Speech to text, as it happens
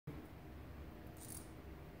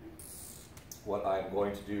What I'm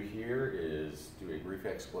going to do here is do a brief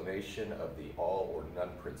explanation of the all or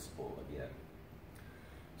none principle again.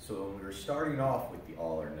 So when we're starting off with the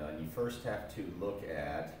all or none, you first have to look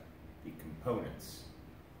at the components.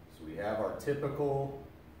 So we have our typical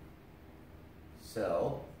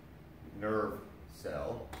cell, nerve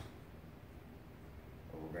cell.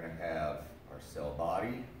 We're going to have our cell body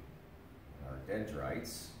and our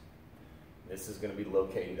dendrites. This is going to be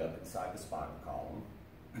located up inside the spinal column.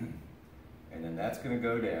 And then that's going to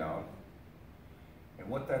go down. And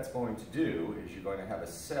what that's going to do is you're going to have a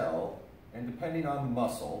cell, and depending on the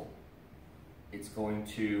muscle, it's going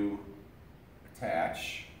to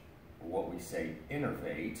attach, or what we say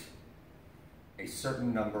innervate, a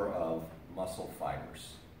certain number of muscle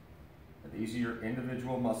fibers. Now, these are your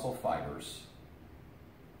individual muscle fibers,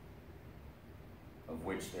 of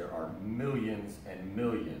which there are millions and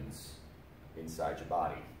millions inside your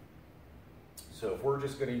body. So if we're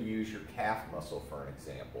just going to use your calf muscle for an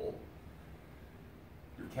example,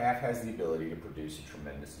 your calf has the ability to produce a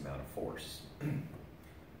tremendous amount of force.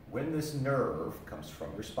 When this nerve comes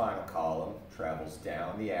from your spinal column, travels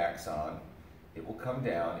down the axon, it will come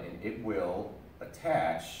down and it will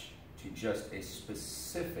attach to just a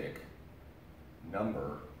specific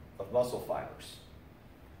number of muscle fibers.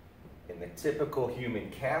 In the typical human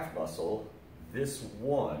calf muscle, this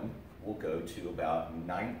one will go to about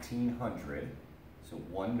 1,900, so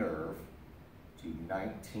one nerve to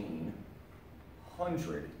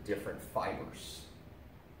 1,900 different fibers.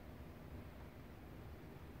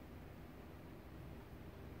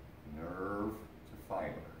 Nerve to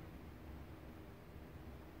fiber.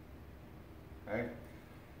 Okay?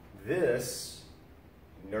 This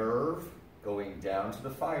nerve going down to the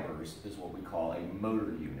fibers is what we call a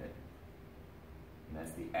motor unit. And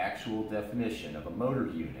that's the actual definition of a motor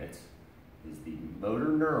unit, is the motor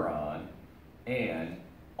neuron and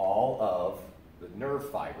all of the nerve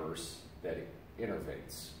fibers that it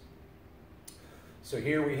innervates. So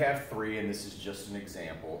here we have three, and this is just an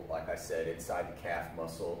example. Like I said, inside the calf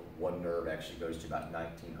muscle, one nerve actually goes to about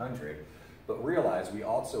 1,900. But realize we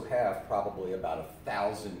also have probably about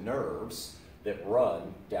 1,000 nerves that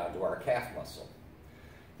run down to our calf muscle.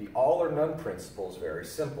 The all or none principle is very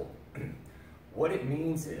simple. What it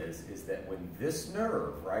means is that when this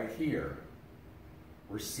nerve right here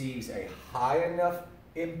receives a high enough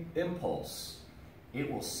impulse, it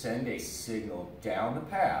will send a signal down the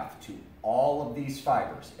path to all of these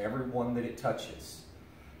fibers, every one that it touches.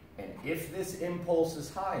 And if this impulse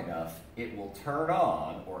is high enough, it will turn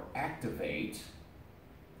on or activate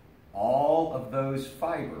all of those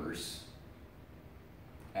fibers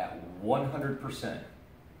at 100%.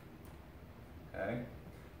 Okay?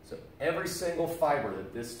 So every single fiber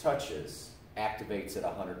that this touches activates at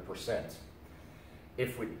 100%.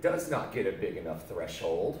 If it does not get a big enough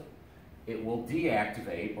threshold, it will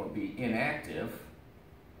deactivate or be inactive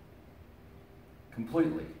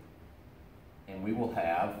completely. And we will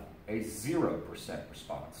have a 0%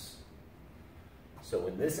 response. So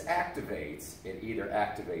when this activates, it either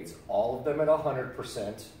activates all of them at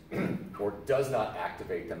 100% or does not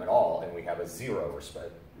activate them at all, and we have a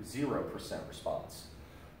 0% response.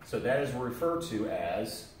 So that is referred to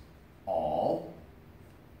as all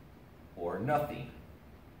or nothing.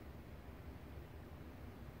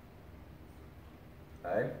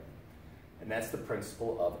 Okay? And that's the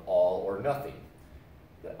principle of all or nothing.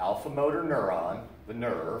 The alpha motor neuron, the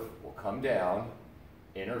nerve, will come down,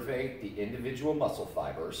 innervate the individual muscle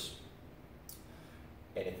fibers,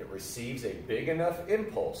 and if it receives a big enough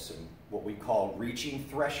impulse, in what we call reaching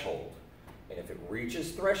threshold, and if it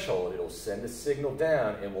reaches threshold, it'll send a signal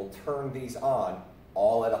down and will turn these on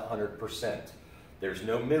all at 100%. There's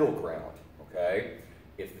no middle ground, okay?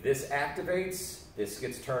 If this activates, this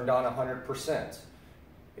gets turned on 100%.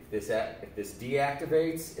 If this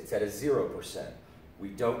deactivates, it's at a 0%. We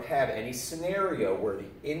don't have any scenario where the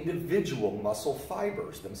individual muscle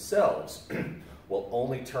fibers themselves will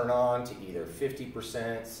only turn on to either 50%,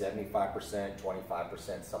 75%,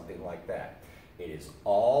 25%, something like that. It is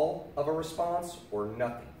all of a response or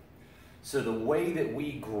nothing. So the way that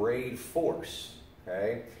we grade force,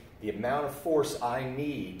 okay, the amount of force I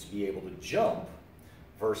need to be able to jump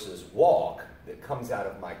versus walk that comes out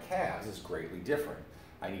of my calves is greatly different.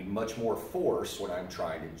 I need much more force when I'm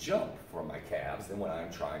trying to jump from my calves than when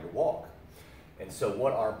I'm trying to walk. And so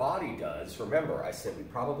what our body does, remember I said we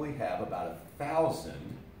probably have about 1,000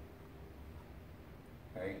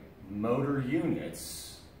 motor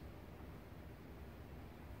units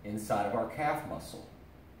inside of our calf muscle.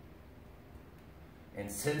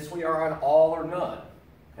 And since we are on all or none,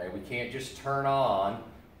 okay, we can't just turn on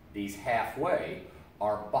these halfway,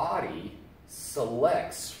 our body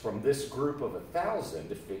selects from this group of 1,000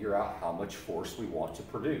 to figure out how much force we want to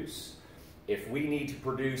produce. If we need to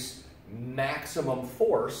produce maximum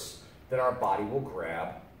force, then our body will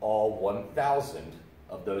grab all 1,000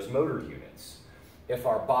 of those motor units. If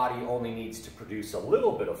our body only needs to produce a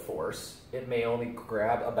little bit of force, it may only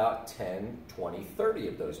grab about 10, 20, 30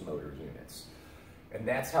 of those motor units. And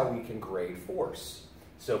that's how we can grade force.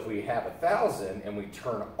 So if we have 1,000 and we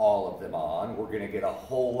turn all of them on, we're going to get a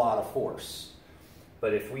whole lot of force.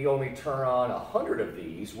 But if we only turn on 100 of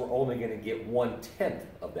these, we're only going to get 1/10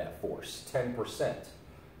 of that force, 10%.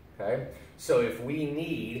 Okay? So if we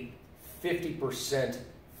need 50%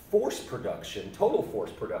 force production, total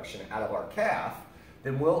force production out of our calf,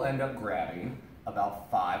 then we'll end up grabbing about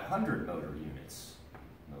 500 motor units.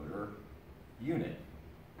 Motor unit.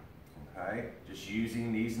 Okay? Just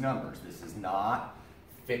using these numbers. This is not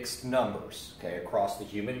fixed numbers. Okay? Across the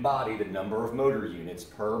human body, the number of motor units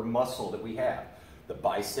per muscle that we have. The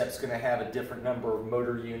bicep's going to have a different number of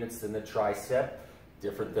motor units than the tricep,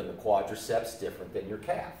 different than the quadriceps, different than your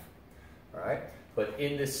calf. All right? But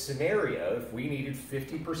in this scenario, if we needed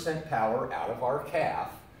 50% power out of our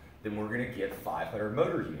calf, then we're going to get 500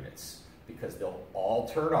 motor units because they'll all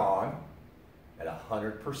turn on at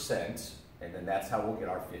 100%, and then that's how we'll get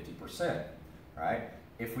our 50%. All right?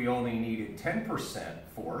 If we only needed 10%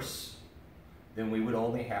 force, then we would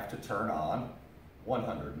only have to turn on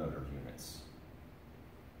 100 motor units.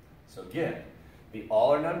 So again, the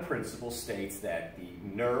all or none principle states that the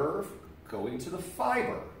nerve going to the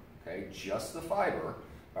fiber, okay, just the fiber,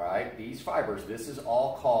 all right, these fibers, this is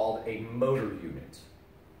all called a motor unit.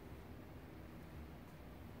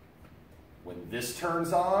 When this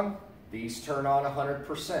turns on, these turn on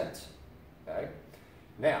 100%, okay?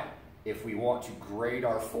 Now, if we want to grade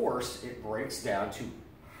our force, it breaks down to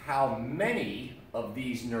how many of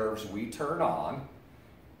these nerves we turn on,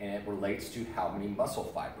 and it relates to how many muscle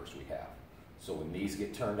fibers we have. So when these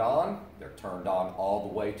get turned on, they're turned on all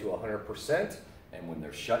the way to 100%, and when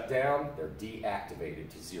they're shut down, they're deactivated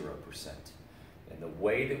to 0%. And the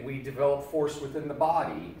way that we develop force within the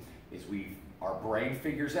body is our brain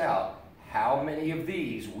figures out how many of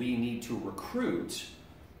these we need to recruit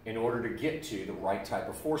in order to get to the right type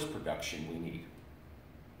of force production we need.